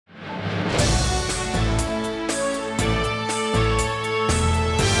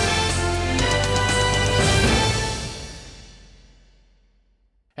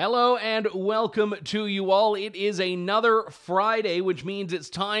Hello and welcome to you all. It is another Friday, which means it's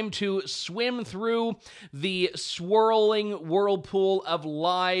time to swim through the swirling whirlpool of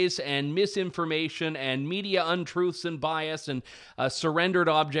lies and misinformation and media untruths and bias and surrendered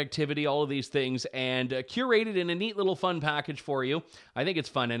objectivity, all of these things, and curated in a neat little fun package for you. I think it's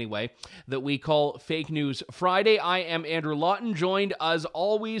fun anyway, that we call Fake News Friday. I am Andrew Lawton, joined as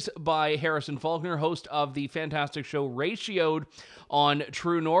always by Harrison Faulkner, host of the fantastic show Ratioed on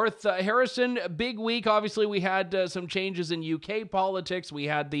True North. Harrison, big week. Obviously, we had some changes in UK politics. We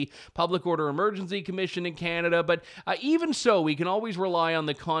had the Public Order Emergency Commission in Canada, but even so, we can always rely on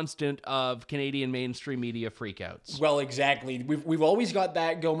the constant of Canadian mainstream media freakouts. Well, exactly. We've always got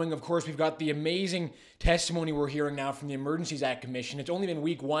that going. Of course, we've got the amazing testimony we're hearing now from the Emergencies Act Commission. It's only been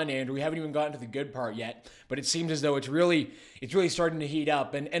week one, Andrew. We haven't even gotten to the good part yet, but it seems as though it's really starting to heat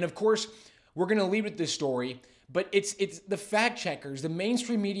up. And of course, we're going to lead with this story. But it's the fact checkers, the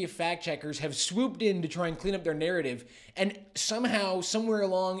mainstream media fact checkers have swooped in to try and clean up their narrative. And somehow, somewhere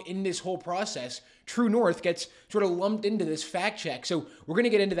along in this whole process, True North gets sort of lumped into this fact check. So we're going to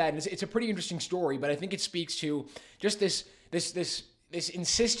get into that. And it's a pretty interesting story, but I think it speaks to just this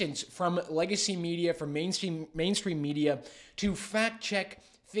insistence from legacy media, from mainstream media to fact check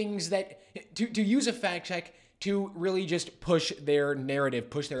things that, to use a fact check to really just push their narrative,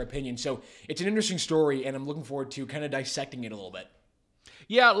 push their opinion. So it's an interesting story, and I'm looking forward to kind of dissecting it a little bit.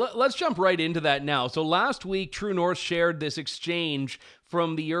 Yeah, let's jump right into that now. So last week, True North shared this exchange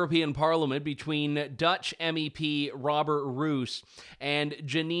from the European Parliament between Dutch MEP Robert Roos and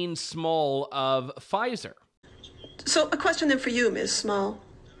Janine Small of Pfizer. So a question then for you, Ms. Small,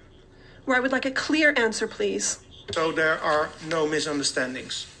 where I would like a clear answer, please. So there are no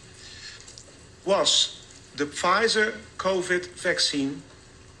misunderstandings. Was the Pfizer COVID vaccine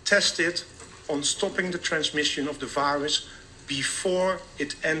tested on stopping the transmission of the virus before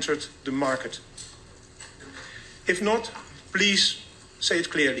it entered the market? If not, please say it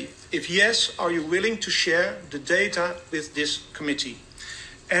clearly. If yes, are you willing to share the data with this committee?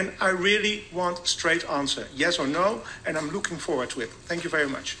 And I really want a straight answer, yes or no, and I'm looking forward to it. Thank you very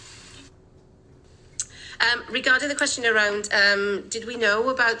much. Regarding the question around, did we know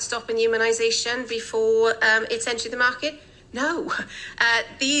about stopping immunisation before it's entered the market? No.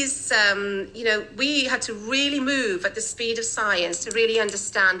 We had to really move at the speed of science to really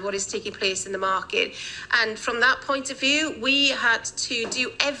understand what is taking place in the market. And from that point of view, we had to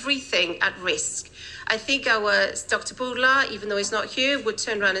do everything at risk. I think our Dr. Bourla, even though he's not here, would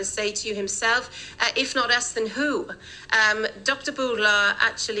turn around and say to you himself, if not us, then who? Dr. Bourla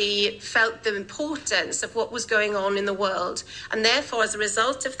actually felt the importance of what was going on in the world. And therefore, as a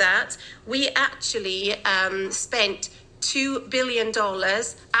result of that, we actually spent $2 billion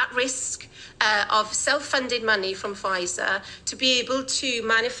at risk of self-funded money from Pfizer to be able to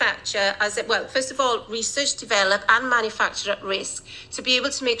manufacture, first of all, research, develop and manufacture at risk to be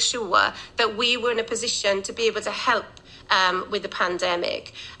able to make sure that we were in a position to be able to help with the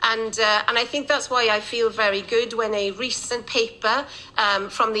pandemic. And I think that's why I feel very good when a recent paper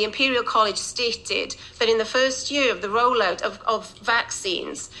from the Imperial College stated that in the first year of the rollout of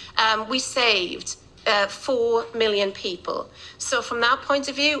vaccines, we saved 4 million people. So from that point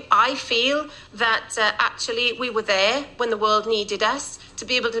of view, I feel that actually we were there when the world needed us to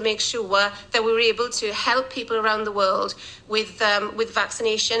be able to make sure that we were able to help people around the world with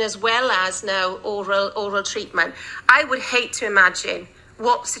vaccination as well as now oral treatment. I would hate to imagine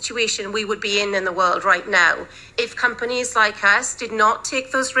what situation we would be in the world right now if companies like us did not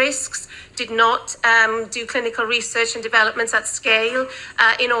take those risks, did not do clinical research and developments at scale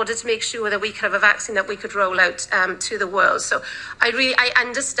in order to make sure that we could have a vaccine that we could roll out to the world. So I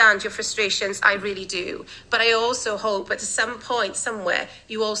understand your frustrations, I really do. But I also hope at some point, somewhere,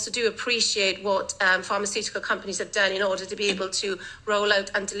 you also do appreciate what pharmaceutical companies have done in order to be able to roll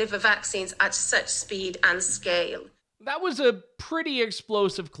out and deliver vaccines at such speed and scale. That was a pretty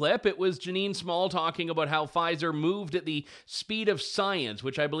explosive clip. It was Janine Small talking about how Pfizer moved at the speed of science,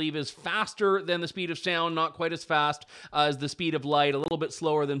 which I believe is faster than the speed of sound, not quite as fast as the speed of light, a little bit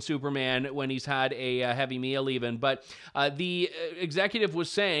slower than Superman when he's had a heavy meal even. But the executive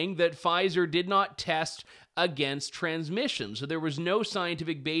was saying that Pfizer did not test against transmission. So there was no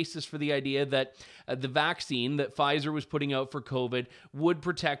scientific basis for the idea that the vaccine that Pfizer was putting out for COVID would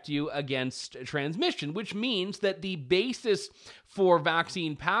protect you against transmission, which means that the basis for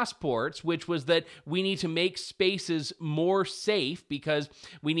vaccine passports, which was that we need to make spaces more safe because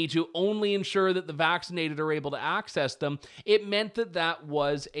we need to only ensure that the vaccinated are able to access them, it meant that that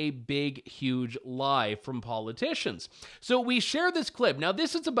was a big, huge lie from politicians. So we share this clip. Now,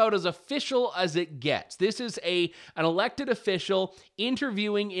 this is about as official as it gets. This is is an elected official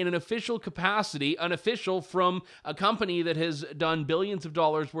interviewing in an official capacity, an official from a company that has done billions of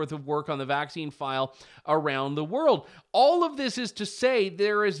dollars worth of work on the vaccine file around the world. All of this is to say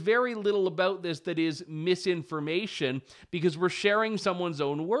there is very little about this that is misinformation because we're sharing someone's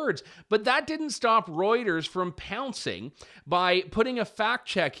own words. But that didn't stop Reuters from pouncing by putting a fact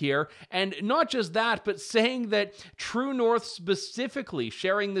check here, and not just that, but saying that True North specifically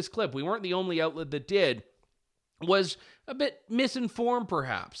sharing this clip, we weren't the only outlet that did, was a bit misinformed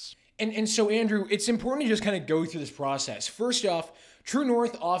perhaps. And so, Andrew, it's important to just kind of go through this process. First off, True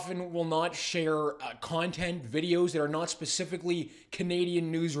North often will not share content, videos that are not specifically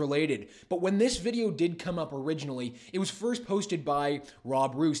Canadian news related. But when this video did come up originally, it was first posted by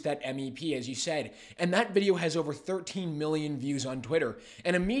Rob Roos, that MEP, as you said. And that video has over 13 million views on Twitter.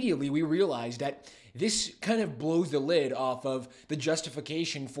 And immediately we realized that this kind of blows the lid off of the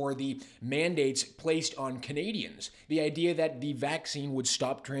justification for the mandates placed on Canadians. The idea that the vaccine would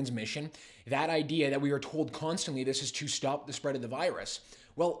stop transmission, that idea that we are told constantly this is to stop the spread of the virus.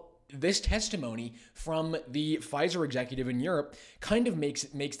 Well, this testimony from the Pfizer executive in Europe kind of makes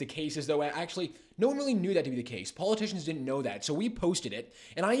the case as though actually no one really knew that to be the case. Politicians didn't know that. So we posted it,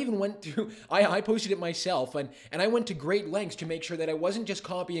 and I even went through, I posted it myself, and I went to great lengths to make sure that I wasn't just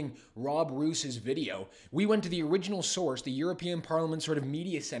copying Rob Roos's video. We went to the original source, the European Parliament sort of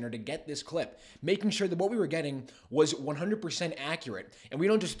media center, to get this clip, making sure that what we were getting was 100% accurate. And we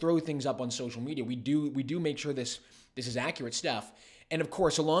don't just throw things up on social media. We do make sure this is accurate stuff. And of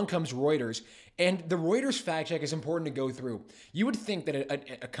course, along comes Reuters. And the Reuters fact check is important to go through. You would think that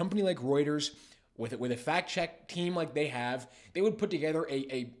a company like Reuters, with a fact check team like they have, they would put together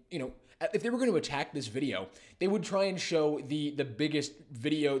if they were going to attack this video, they would try and show the biggest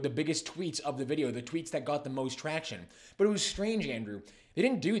tweets of the video, the tweets that got the most traction. But it was strange, Andrew. They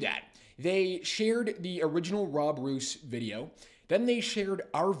didn't do that. They shared the original Rob Roos video. Then they shared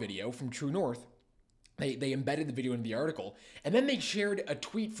our video from True North. They embedded the video into the article, and then they shared a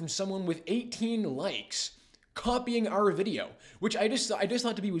tweet from someone with 18 likes copying our video, which I just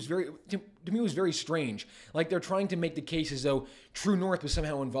thought to me was very strange. Like they're trying to make the case as though True North was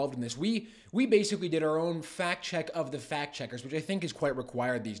somehow involved in this. We basically did our own fact check of the fact checkers, which I think is quite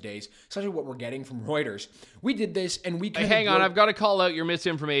required these days, especially what we're getting from Reuters. We did this, and we hang on. I've got to call out your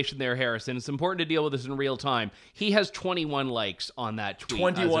misinformation there, Harrison. It's important to deal with this in real time. He has 21 likes on that tweet.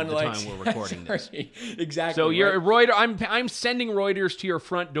 21 as of likes. The time we're recording this. Exactly. So you're Reuters. I'm sending Reuters to your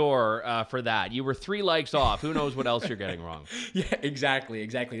front door for that. You were 3 likes off. Who knows what else you're getting wrong? Yeah, exactly.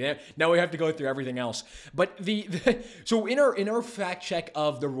 Now we have to go through everything else. But so in our fact check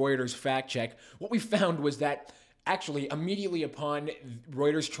of the Reuters fact check, what we found was that actually immediately upon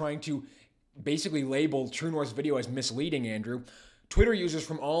Reuters trying to basically label True North's video as misleading, Andrew, Twitter users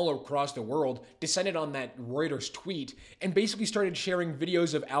from all across the world descended on that Reuters tweet and basically started sharing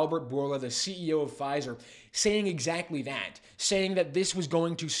videos of Albert Bourla, the CEO of Pfizer, saying exactly that, saying that this was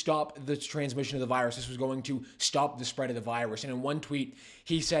going to stop the transmission of the virus, this was going to stop the spread of the virus. And in one tweet,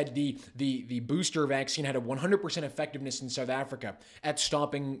 he said the booster vaccine had a 100% effectiveness in South Africa at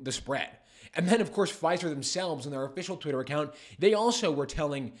stopping the spread. And then, of course, Pfizer themselves, in their official Twitter account, they also were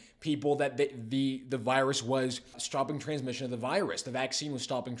telling people that the virus was stopping transmission of the virus. The vaccine was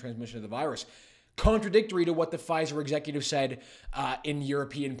stopping transmission of the virus. Contradictory to what the Pfizer executive said in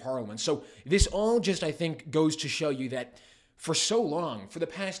European Parliament. So this all just, I think, goes to show you that for so long, for the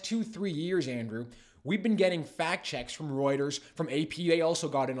past 2-3 years, Andrew, we've been getting fact checks from Reuters, from AP, they also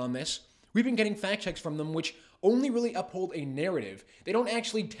got in on this. We've been getting fact checks from them which only really uphold a narrative. They don't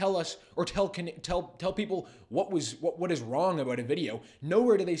actually tell us or tell people what is wrong about a video.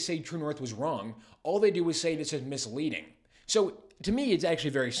 Nowhere do they say True North was wrong. All they do is say this is misleading. So to me, it's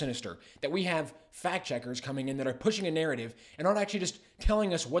actually very sinister that we have fact checkers coming in that are pushing a narrative and aren't actually just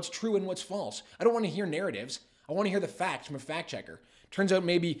telling us what's true and what's false. I don't want to hear narratives. I want to hear the facts from a fact checker. Turns out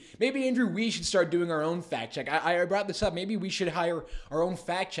maybe Andrew, we should start doing our own fact check. I brought this up. Maybe we should hire our own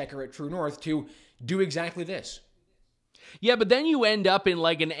fact checker at True North to do exactly this. Yeah, but then you end up in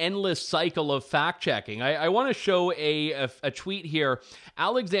like an endless cycle of fact-checking. I want to show a tweet here.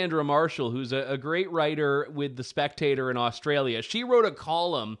 Alexandra Marshall, who's a great writer with The Spectator in Australia, she wrote a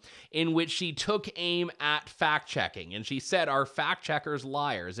column in which she took aim at fact-checking, and she said, "Are fact-checkers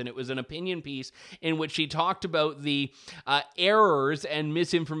liars?" And it was an opinion piece in which she talked about the errors and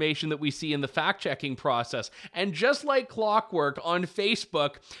misinformation that we see in the fact-checking process. And just like clockwork, on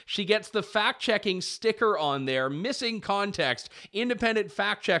Facebook, she gets the fact-checking sticker on there, missing content context, independent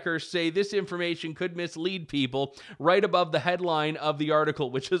fact checkers say this information could mislead people right above the headline of the article,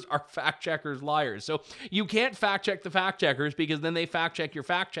 which is "Are fact checkers liars?" So you can't fact check the fact checkers because then they fact check your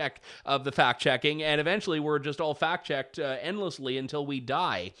fact check of the fact checking, and eventually we're just all fact checked endlessly until we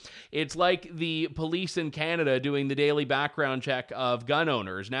die. It's like the police in Canada doing the daily background check of gun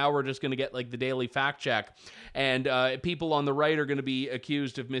owners. Now we're just going to get like the daily fact check, and people on the right are going to be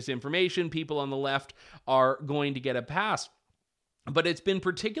accused of misinformation. People on the left are going to get a pass. But it's been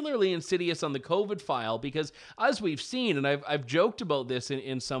particularly insidious on the COVID file because, as we've seen, and I've joked about this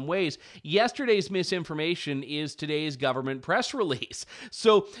in some ways, yesterday's misinformation is today's government press release.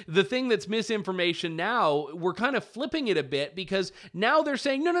 So the thing that's misinformation now, we're kind of flipping it a bit because now they're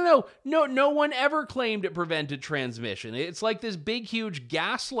saying, no one ever claimed it prevented transmission. It's like this big, huge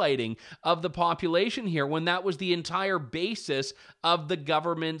gaslighting of the population here when that was the entire basis of the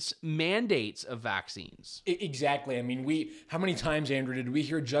government's mandates of vaccines. Exactly. I mean, how many times, Andrew, did we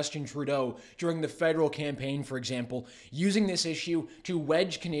hear Justin Trudeau during the federal campaign, for example, using this issue to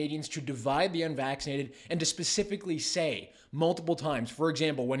wedge Canadians, to divide the unvaccinated, and to specifically say multiple times, for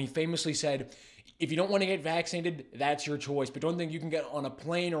example, when he famously said, if you don't want to get vaccinated, that's your choice, but don't think you can get on a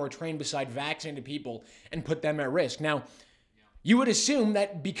plane or a train beside vaccinated people and put them at risk. Now, you would assume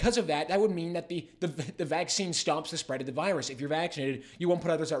that because of that, that would mean that the vaccine stops the spread of the virus. If you're vaccinated, you won't put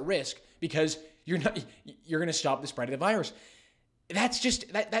others at risk because you're going to stop the spread of the virus. That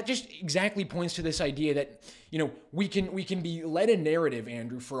just exactly points to this idea that, we can be led a narrative,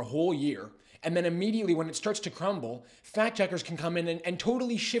 Andrew, for a whole year, and then immediately when it starts to crumble, fact checkers can come in and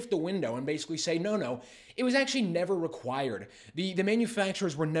totally shift the window and basically say, no, it was actually never required. The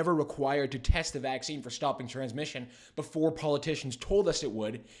manufacturers were never required to test the vaccine for stopping transmission before politicians told us it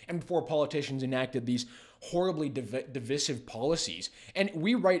would and before politicians enacted these horribly divisive policies. And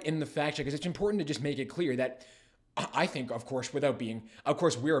we write in the fact checkers, it's important to just make it clear that I think, of course,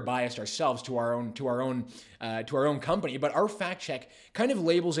 we're biased ourselves to our own company, but our fact check kind of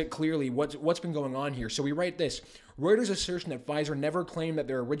labels it clearly what's been going on here. So we write this: Reuters' assertion that Pfizer never claimed that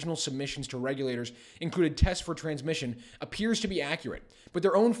their original submissions to regulators included tests for transmission appears to be accurate, but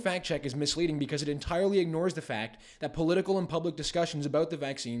their own fact check is misleading because it entirely ignores the fact that political and public discussions about the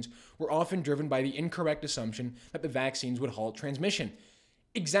vaccines were often driven by the incorrect assumption that the vaccines would halt transmission.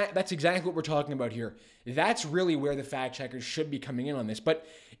 That's exactly what we're talking about here. That's really where the fact checkers should be coming in on this. But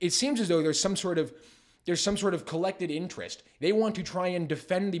it seems as though there's some sort of collected interest. They want to try and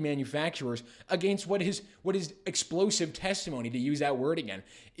defend the manufacturers against what is explosive testimony, to use that word again.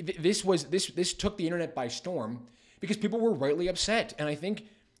 This took the internet by storm because people were rightly upset, and I think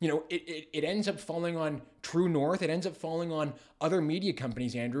it ends up falling on True North. It ends up falling on other media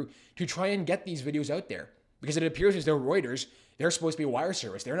companies, Andrew, to try and get these videos out there because it appears as though Reuters, they're supposed to be a wire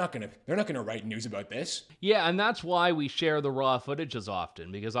service. They're not gonna write news about this. Yeah, and that's why we share the raw footage as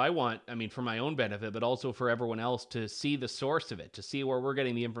often, because I want, for my own benefit, but also for everyone else to see the source of it, to see where we're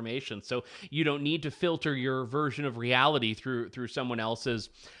getting the information. So you don't need to filter your version of reality through someone else's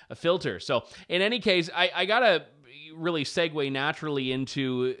filter. So in any case, I gotta really segue naturally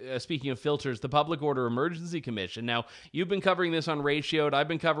into, speaking of filters, the Public Order Emergency Commission. Now, you've been covering this on Ratioed. I've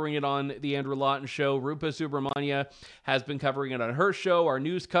been covering it on the Andrew Lawton Show. Rupa Subramanya has been covering it on her show, our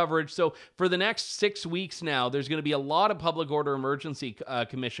news coverage. So for the next 6 weeks now, there's going to be a lot of Public Order Emergency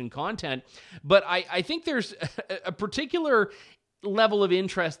Commission content. But I think there's a particular level of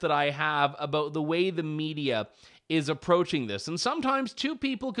interest that I have about the way the media is approaching this. And sometimes two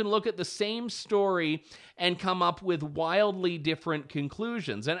people can look at the same story and come up with wildly different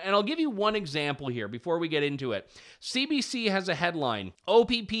conclusions. And I'll give you one example here before we get into it. CBC has a headline: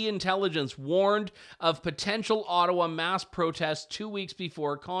 OPP intelligence warned of potential Ottawa mass protests 2 weeks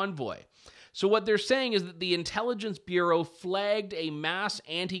before convoy. So what they're saying is that the Intelligence Bureau flagged a mass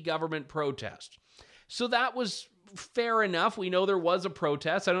anti-government protest. So that was fair enough. We know there was a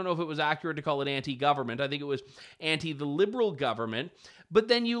protest. I don't know if it was accurate to call it anti-government. I think it was anti-the Liberal government. But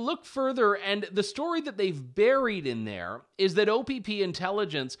then you look further, and the story that they've buried in there is that OPP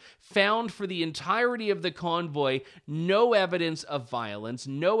intelligence found for the entirety of the convoy no evidence of violence,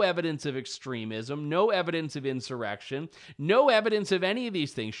 no evidence of extremism, no evidence of insurrection, no evidence of any of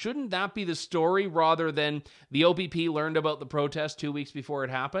these things. Shouldn't that be the story rather than the OPP learned about the protest 2 weeks before it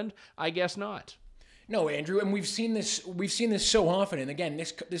happened? I guess not. No, Andrew, and we've seen this so often. And again,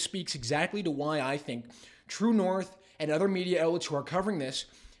 this speaks exactly to why I think True North and other media outlets who are covering this,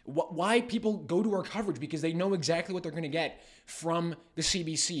 why people go to our coverage, because they know exactly what they're going to get from the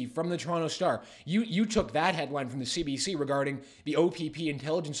CBC, from the Toronto Star. You took that headline from the CBC regarding the OPP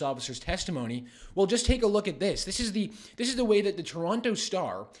intelligence officer's testimony. Well, just take a look at this. This is the way that the Toronto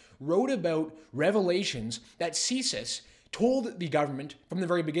Star wrote about revelations that CSIS told the government from the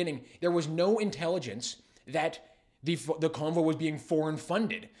very beginning there was no intelligence that the convoy was being foreign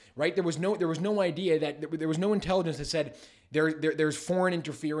funded, right? There was no idea that there was no intelligence that said there's foreign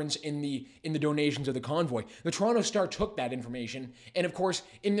interference in the donations of the convoy. The Toronto Star took that information, and of course,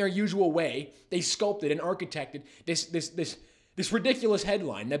 in their usual way, they sculpted and architected this ridiculous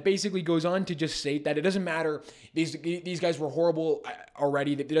headline that basically goes on to just state that it doesn't matter. These guys were horrible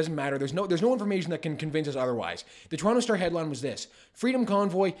already. That it doesn't matter. There's no information that can convince us otherwise. The Toronto Star headline was this: Freedom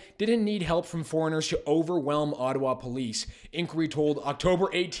Convoy didn't need help from foreigners to overwhelm Ottawa police. Inquiry told October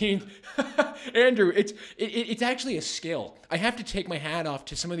 18th. Andrew, it's actually a skill. I have to take my hat off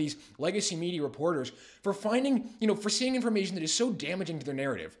to some of these legacy media reporters for for seeing information that is so damaging to their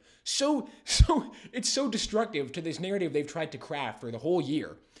narrative. So it's so destructive to this narrative they've tried to craft for the whole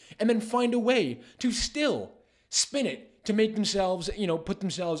year, and then find a way to still spin it to make themselves, put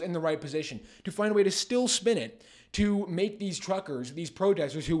themselves in the right position, to find a way to still spin it to make these truckers, these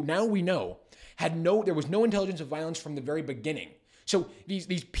protesters who now we know there was no intelligence of violence from the very beginning. So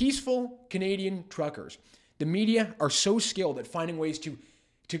these peaceful Canadian truckers, the media are so skilled at finding ways to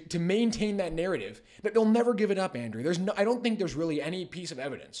maintain that narrative that they'll never give it up, Andrew. I don't think there's really any piece of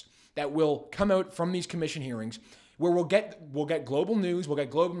evidence that will come out from these commission hearings where we'll get Global News, we'll get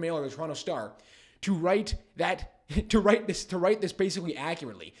Globe and Mail or the Toronto Star to write this basically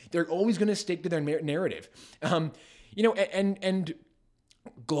accurately. They're always going to stick to their narrative. And the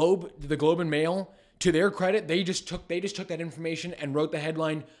Globe and Mail, to their credit, they just took that information and wrote the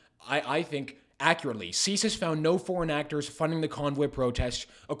headline, I think, accurately. CSIS found no foreign actors funding the convoy protests,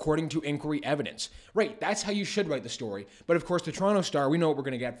 according to inquiry evidence. Right, that's how you should write the story. But of course, the Toronto Star, we know what we're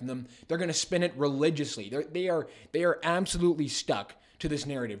going to get from them. They're going to spin it religiously. They are absolutely stuck to this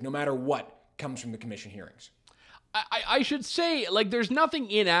narrative, no matter what comes from the commission hearings. I should say, there's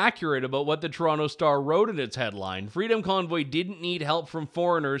nothing inaccurate about what the Toronto Star wrote in its headline. Freedom Convoy didn't need help from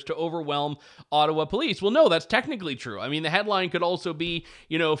foreigners to overwhelm Ottawa police. Well, no, that's technically true. I mean, the headline could also be,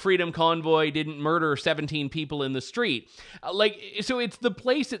 Freedom Convoy didn't murder 17 people in the street. So it's the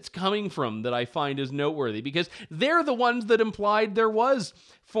place it's coming from that I find is noteworthy, because they're the ones that implied there was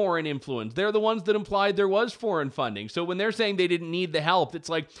foreign influence. They're the ones that implied there was foreign funding. So when they're saying they didn't need the help, it's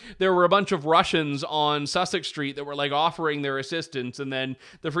like there were a bunch of Russians on Sussex Street that were offering their assistance, and then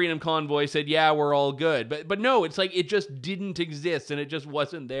the Freedom Convoy said, yeah, we're all good. But no, it's it just didn't exist, and it just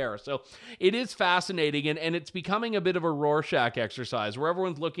wasn't there. So it is fascinating, and it's becoming a bit of a Rorschach exercise where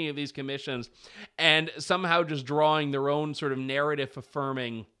everyone's looking at these commissions and somehow just drawing their own sort of narrative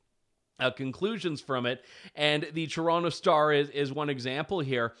affirming conclusions from it. And the Toronto Star is one example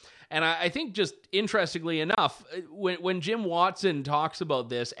here. And I think, just interestingly enough, when Jim Watson talks about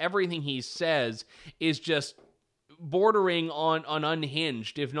this, everything he says is just bordering on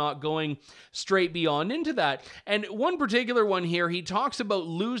unhinged, if not going straight beyond into that. And one particular one here, he talks about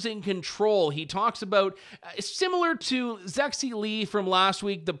losing control. He talks about, similar to Zexi Lee from last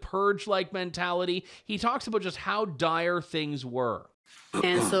week, the purge-like mentality. He talks about just how dire things were.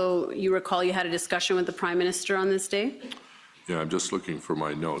 And so you recall you had a discussion with the Prime Minister on this day? Yeah, I'm just looking for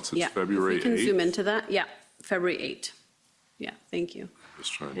my notes. It's Yeah, February 8th. if you can zoom into that. Yeah, February 8th. Yeah, thank you.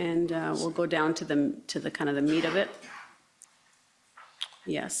 Just trying. And we'll go down to the kind of the meat of it.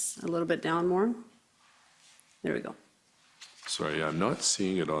 Yes, a little bit down more. There we go. Sorry, I'm not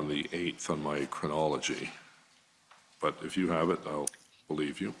seeing it on the 8th on my chronology, but if you have it, I'll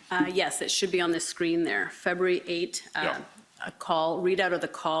believe you. Yes, it should be on the screen there. February 8th, Yeah. a readout of the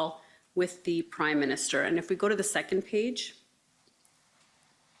call with the Prime Minister. And if we go to the second page,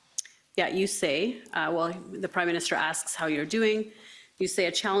 yeah, you say, the Prime Minister asks how you're doing. You say,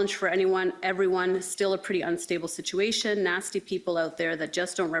 a challenge for everyone, still a pretty unstable situation, nasty people out there that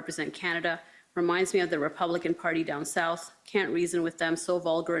just don't represent Canada. Reminds me of the Republican Party down south. Can't reason with them, so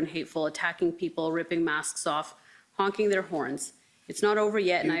vulgar and hateful, attacking people, ripping masks off, honking their horns. It's not over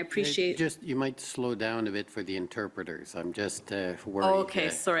yet, and I appreciate... You might slow down a bit for the interpreters. I'm just worried. Oh, okay,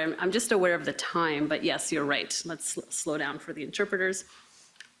 sorry. I'm just aware of the time, but yes, you're right. Let's slow down for the interpreters.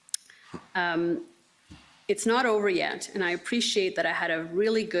 It's not over yet, and I appreciate that I had a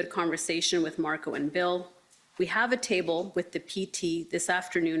really good conversation with Marco and Bill. We have a table with the PT this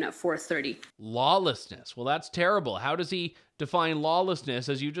afternoon at 4:30. Lawlessness. Well, that's terrible. How does he define lawlessness?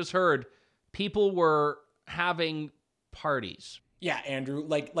 As you just heard, people were having parties. Yeah, Andrew,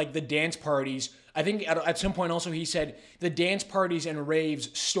 like the dance parties. I think at some point also he said the dance parties and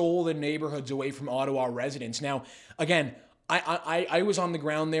raves stole the neighborhoods away from Ottawa residents. Now, again, I was on the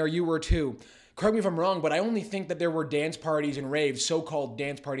ground there. You were too. Correct me if I'm wrong, but I only think that there were dance parties and raves, so-called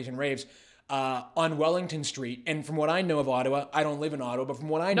dance parties and raves, on Wellington Street. And from what I know of Ottawa, I don't live in Ottawa, but from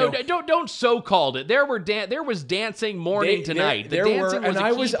what I No, know, don't so-called it. There was dancing morning tonight. The dancing was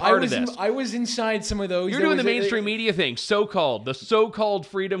a key part of this. I was inside some of those. You're doing the mainstream media thing, the so-called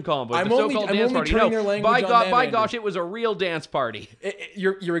Freedom Convoy, I'm the only- so-called I'm dance only party. turning No, their language on them, by Andrew. gosh, it was a real dance party.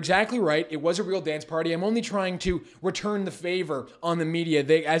 You're exactly right. It was a real dance party. I'm only trying to return the favor on the media.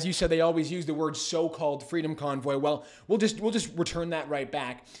 They, as you said, they always use the word so-called Freedom Convoy. Well, we'll just return that right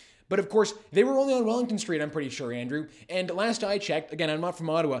back. But of course, they were only on Wellington Street, I'm pretty sure, Andrew. And last I checked, again, I'm not from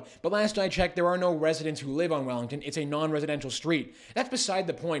Ottawa, but last I checked, there are no residents who live on Wellington. It's a non-residential street. That's beside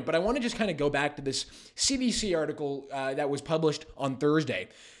the point, but I want to just kind of go back to this CBC article that was published on Thursday,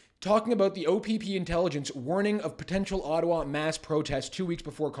 talking about the OPP intelligence warning of potential Ottawa mass protests 2 weeks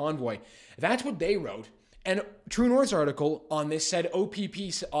before convoy. That's what they wrote. And True North's article on this said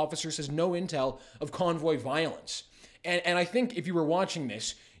OPP officer says no intel of convoy violence. And I think if you were watching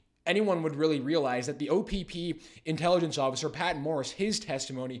this, anyone would really realize that the OPP intelligence officer, Pat Morris, his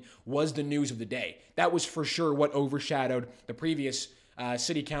testimony was the news of the day. That was for sure what overshadowed the previous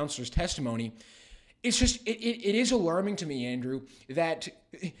city councilor's testimony. It's just, it is alarming to me, Andrew, that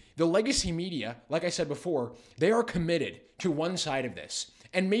the legacy media, like I said before, they are committed to one side of this.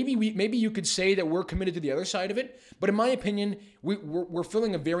 And maybe you could say that we're committed to the other side of it, but in my opinion, we're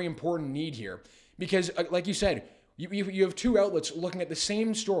filling a very important need here. Because, like you said, you have two outlets looking at the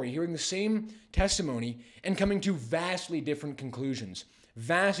same story, hearing the same testimony, and coming to vastly different conclusions.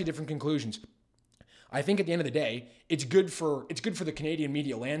 Vastly different conclusions. I think at the end of the day, it's good for the Canadian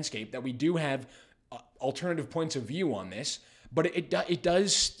media landscape that we do have alternative points of view on this. But it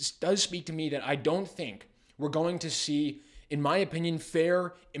does speak to me that I don't think we're going to see, in my opinion,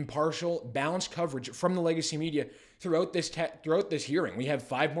 fair, impartial, balanced coverage from the legacy media throughout this hearing. We have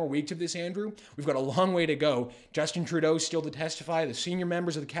 5 more weeks of this, Andrew. We've got a long way to go. Justin Trudeau still to testify, the senior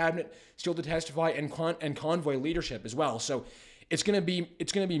members of the cabinet still to testify, and convoy leadership as well. So it's going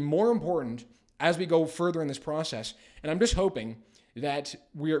to be more important as we go further in this process. And I'm just hoping that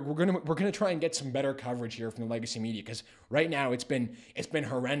we're going to try and get some better coverage here from the legacy media, because right now it's been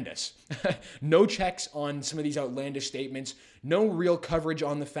horrendous. No checks on some of these outlandish statements. No real coverage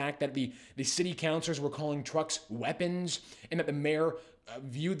on the fact that the city councillors were calling trucks weapons, and that the mayor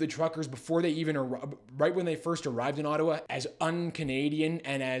viewed the truckers before they even right when they first arrived in Ottawa as un-Canadian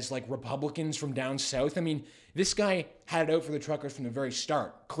and as like Republicans from down south. I mean, this guy had it out for the truckers from the very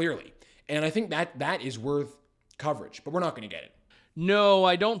start, clearly. And I think that is worth coverage, but we're not going to get it. No,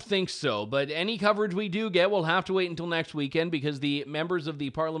 I don't think so, but any coverage we do get, we'll have to wait until next weekend, because the members of the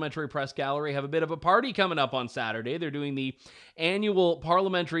Parliamentary Press Gallery have a bit of a party coming up on Saturday. They're doing the annual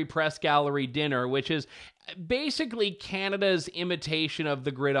Parliamentary Press Gallery dinner, which is basically Canada's imitation of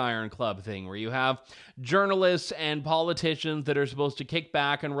the Gridiron Club thing, where you have journalists and politicians that are supposed to kick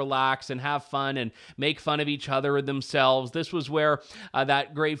back and relax and have fun and make fun of each other and themselves. This was where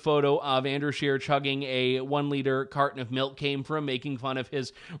that great photo of Andrew Scheer chugging a 1-liter carton of milk came from, making fun of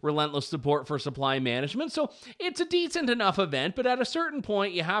his relentless support for supply management. So it's a decent enough event, but at a certain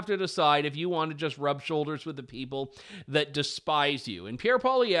point, you have to decide if you want to just rub shoulders with the people that despise you. And Pierre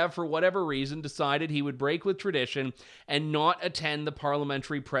Poilievre, for whatever reason, decided he would break with tradition and not attend the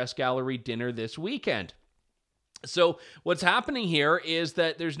Parliamentary Press Gallery dinner this weekend. So what's happening here is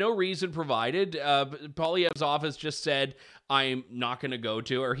that there's no reason provided. Poilievre's office just said, I'm not going to go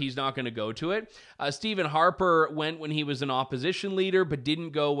to, or he's not going to go to it. Stephen Harper went when he was an opposition leader, but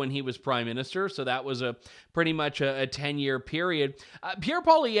didn't go when he was prime minister. So that was pretty much a 10-year period. Pierre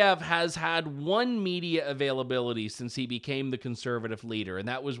Poilievre has had one media availability since he became the Conservative leader, and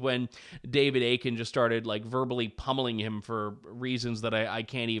that was when David Akin just started like verbally pummeling him for reasons that I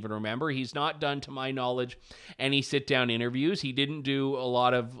can't even remember. He's not done, to my knowledge, any sit-down interviews. He didn't do a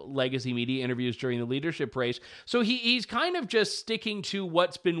lot of legacy media interviews during the leadership race. So he's kind of just sticking to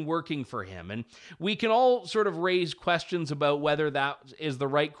what's been working for him. And we can all sort of raise questions about whether that is the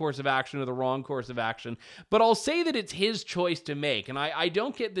right course of action or the wrong course of action. But I'll say that it's his choice to make. And I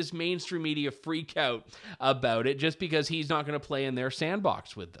don't get this mainstream media freak out about it just because he's not going to play in their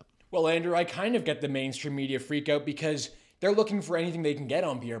sandbox with them. Well, Andrew, I kind of get the mainstream media freak out because they're looking for anything they can get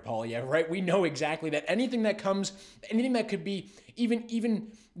on Pierre Poilievre, right? We know exactly that anything that could be,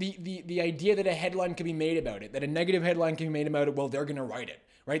 even the idea that a headline can be made about it, that a negative headline can be made about it, well, they're going to write it,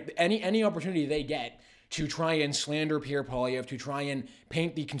 right? Any opportunity they get to try and slander Pierre Poilievre, to try and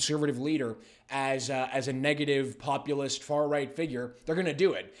paint the Conservative leader as a negative, populist, far-right figure, they're going to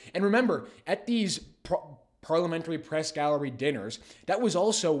do it. And remember, at these parliamentary press gallery dinners. That was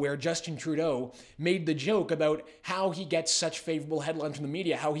also where Justin Trudeau made the joke about how he gets such favorable headlines from the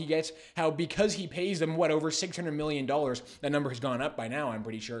media, how because he pays them, over $600 million, that number has gone up by now, I'm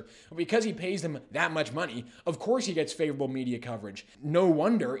pretty sure, but because he pays them that much money, of course he gets favorable media coverage. No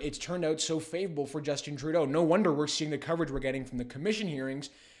wonder it's turned out so favorable for Justin Trudeau. No wonder we're seeing the coverage we're getting from the commission hearings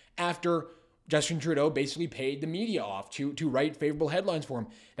after Justin Trudeau basically paid the media off to write favorable headlines for him.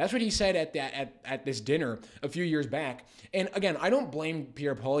 That's what he said at this dinner a few years back. And again, I don't blame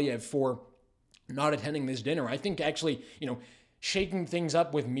Pierre Poilievre for not attending this dinner. I think actually, shaking things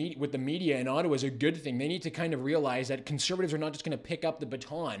up with the media in Ottawa is a good thing. They need to kind of realize that Conservatives are not just going to pick up the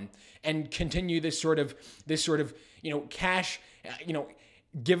baton and continue this sort of cash,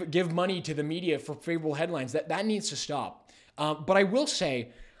 give money to the media for favorable headlines. That needs to stop. But I will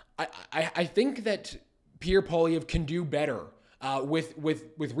say, I think that Pierre Poilievre can do better with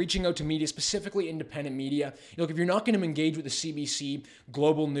reaching out to media, specifically independent media. Look, if you're not going to engage with the CBC,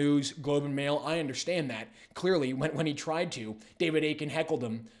 Global News, Globe and Mail, I understand that. Clearly, when he tried to, David Akin heckled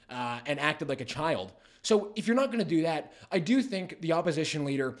him and acted like a child. So if you're not going to do that, I do think the opposition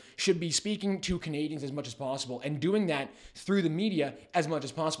leader should be speaking to Canadians as much as possible and doing that through the media as much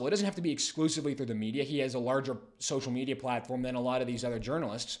as possible. It doesn't have to be exclusively through the media. He has a larger social media platform than a lot of these other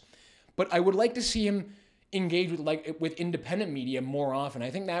journalists. But I would like to see him engage with independent media more often.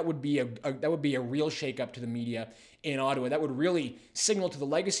 I think that would be a real shakeup to the media in Ottawa. That would really signal to the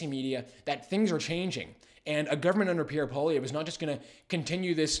legacy media that things are changing. And a government under Pierre Poilievre is not just going to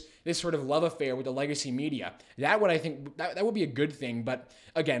continue this sort of love affair with the legacy media. That would be a good thing. But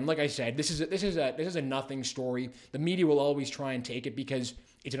again, like I said, this is a nothing story. The media will always try and take it because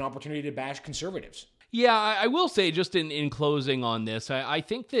it's an opportunity to bash Conservatives. Yeah, I will say just in closing on this, I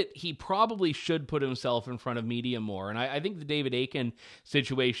think that he probably should put himself in front of media more. And I think the David Akin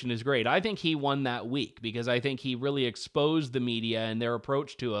situation is great. I think he won that week because I think he really exposed the media and their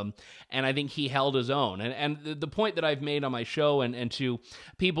approach to him. And I think he held his own. And the point that I've made on my show and to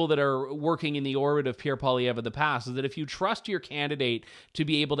people that are working in the orbit of Pierre Poilievre in the past is that if you trust your candidate to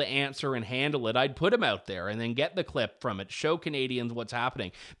be able to answer and handle it, I'd put him out there and then get the clip from it, show Canadians what's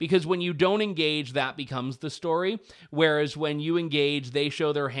happening. Because when you don't engage, that becomes the story. Whereas when you engage, they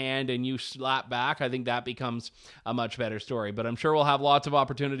show their hand and you slap back. I think that becomes a much better story. But I'm sure we'll have lots of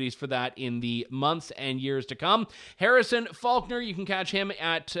opportunities for that in the months and years to come. Harrison Faulkner, you can catch him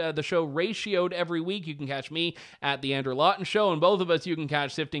at the show Ratioed every week. You can catch me at the Andrew Lawton Show, and both of us you can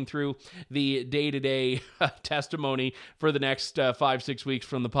catch sifting through the day-to-day testimony for the next 5-6 weeks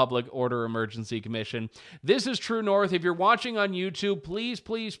from the Public Order Emergency Commission. This is True North. If you're watching on YouTube, please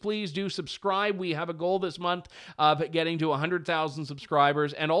do subscribe. We have a goal this month of getting to 100,000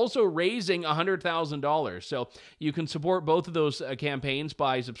 subscribers and also raising $100,000. So you can support both of those campaigns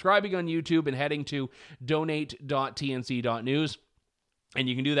by subscribing on YouTube and heading to donate.tnc.news. And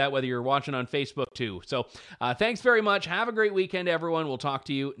you can do that whether you're watching on Facebook too. So thanks very much. Have a great weekend, everyone. We'll talk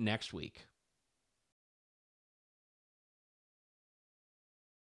to you next week.